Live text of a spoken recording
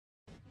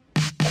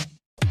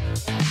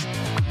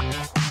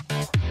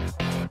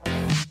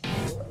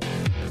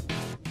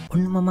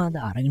ඔන්න මම අද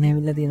අරගෙන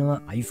ඇවිල්ලා තියෙනවා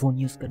iPhone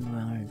use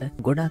කරනවාට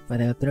ගොඩක්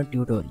වැදගත් වෙන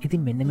ටියුටෝරියල්.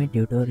 ඉතින් මෙන්න මේ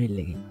ටියුටෝරියල්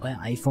එකේ ඔය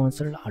iPhones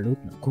වල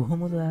අලුත්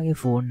කොහොමද ඔයාගේ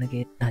ෆෝන්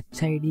එකේ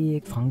Touch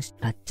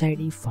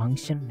ID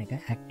function එක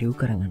active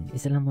කරගන්නේ.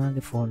 ඉතින්ම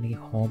ඔයාගේ ෆෝන් එකේ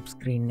home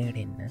screen එකට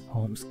එන්න.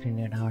 home screen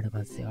එකට ආවට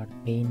පස්සේ ඔයාලට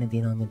පේන්න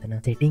තියෙනවා මෙතන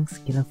settings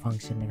කියලා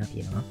function එකක්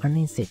තියෙනවා.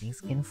 අනේ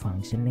settings කියන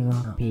function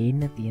එක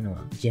පේන්න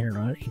තියෙනවා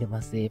general ඊට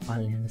පස්සේ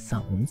පල්ලෙන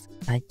sounds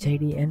Touch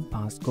ID and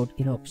passcode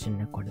කියලා option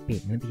එකක් වල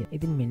පේන්න තියෙනවා.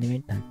 ඉතින් මෙන්න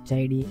මේ Touch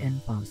ID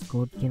and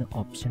passcode කියන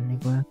option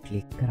එක ඔයා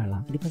click කරලා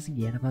ඊට පස්සේ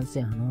ගියට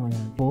පස්සේ අහනවා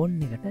ඔයා ෆෝන්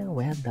එකට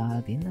ඔයා දාලා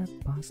තියෙන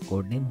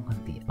passcode එක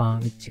මොකක්ද කියලා.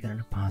 පාවිච්චි කරන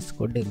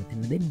passcode එක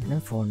මෙතන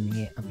දෙන්න ෆෝන්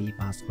එකේ අපි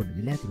passcode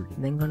දීලා ඇතුළට.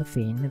 දැන් ඔයාලට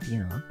පේන්න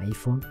තියෙනවා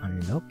iPhone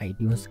unlock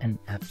iTunes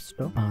and App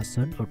Store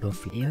password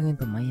autofill. ඒ වගේම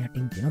තමයි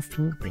යටින් තියෙනවා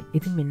fingerprint.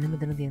 ඉතින් මෙන්න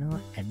මෙතන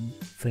තියෙනවා add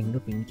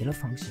fingerprint කියලා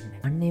function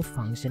එක. අන්න ඒ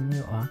function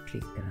එක ඔයා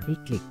click කරා. ඒ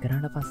click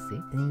කරාට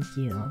පස්සේ ඉතින්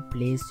කියනවා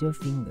place your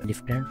finger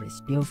lift and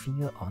rest your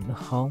finger on the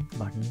home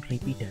button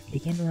repeatedly.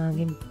 ඒ කියන්නේ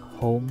ඔයාගේ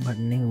home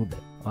button එක උඩ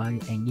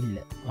ඔයාගේ ඇඟිල්ල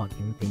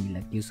ඔයාගේ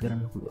ඇඟිල්ල use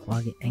කරන්න පුළුවන්.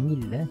 ඔයාගේ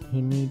ඇඟිල්ල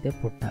හිමීට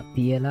පොඩ්ඩක්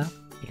තියලා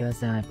ඊට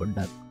පස්සේ ආයෙ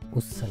පොඩ්ඩක්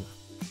උස්සලා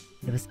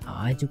ඊට පස්සේ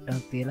ආයෙ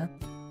චුට්ටක් තියලා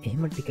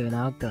එහෙම ටික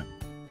වෙලාවක් කරන්න.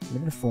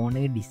 මෙතන ෆෝන්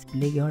එකේ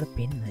ඩිස්ප්ලේ එක වල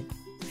පෙන්නයි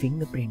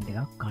fingerprint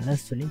එක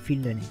කලර්ස් වලින්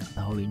fill වෙන එක.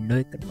 තව window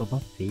එකට pop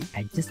up වෙයි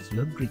adjust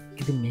your grip.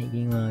 ඉතින්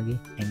මේකෙන් ඔයාගේ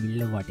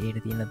ඇඟිල්ල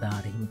වටේට තියෙන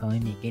දාරෙහිම තමයි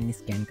මේකෙන්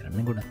ස්කෑන්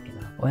කරන්න ගොඩක්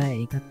වෙලා. ඔයා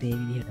ඒකත් ඒ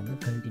විදිහටම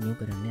කන්ටිනියු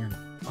කරන්න යන්න.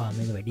 ඔයා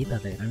මේක වැඩි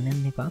තද කරන්න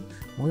යන්න එපා.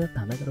 මොකද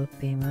තද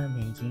කරොත් එහෙම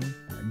මේකෙන්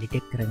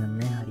ඩිටෙක්ට්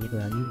කරගන්න හරියට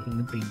ඔයාගේ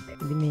fingerprint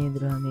එක. ඉතින් මේ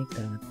විදිහට මේක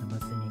කරගත්ත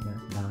පස්සේ මේක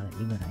දාලා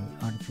ඉවරයි.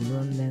 ඔයාලට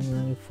පුළුවන් දැන්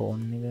ඔයාගේ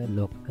ෆෝන් එක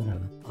lock කරලා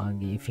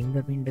ඔයාගේ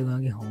fingerprint එක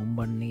ඔයාගේ home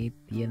button එකේ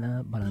තියලා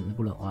බලන්න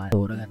පුළුවන්. ඔයා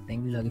තෝරගත්ත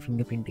ඇඟිල්ල ඔයාගේ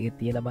fingerprint එකේ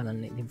තියලා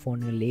බලන්න. ඉතින්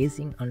ෆෝන් එක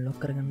ලේසියෙන් unlock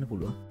කරගන්න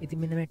පුළුවන්.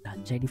 ඉතින් මෙන්න මේ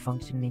Touch ID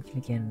function එක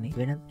කියන්නේ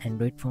වෙනත්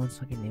Android phones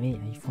වගේ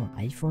නෙමෙයි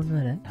iPhone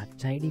වල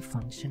Touch ID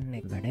function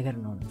එක වැඩ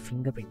කරනවා.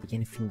 fingerprint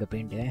කියන්නේ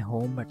fingerprint එකයි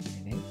home button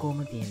එකයි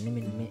කොහොමද තියෙන්නේ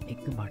මෙන්න මේ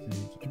එක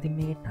බටන් එක. ඉතින්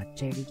මේ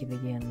Touch ID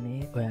කියලා කියන්නේ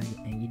ඔයාගේ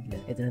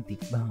ඇඟිල්ල එතන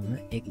තිබ්බාම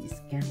ඒක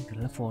ස්කෑන්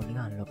කරලා ෆෝන් එක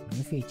unlock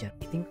කරන feature.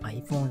 ඉතින්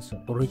iPhones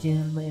වල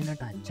original වෙන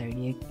Touch ID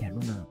එක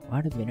කැඩුනා.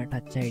 ඔයාලට වෙන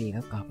Touch ID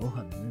එකක් ආපහු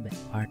හදන්න බෑ.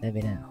 ඔයාලට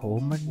වෙන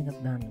home button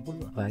එකක් දාන්න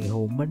පුළුවන්. ඔයාගේ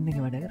home button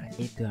එක වැඩ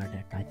කරන්නේ ඒක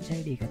ඔයාලට Touch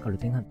ID එක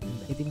කලුතෙන්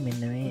හදන්න. ඉතින්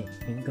මෙන්න මේ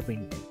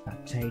fingerprint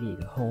Touch ID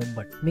එක home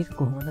button මේක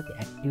කොහොමද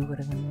active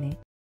කරගන්නේ?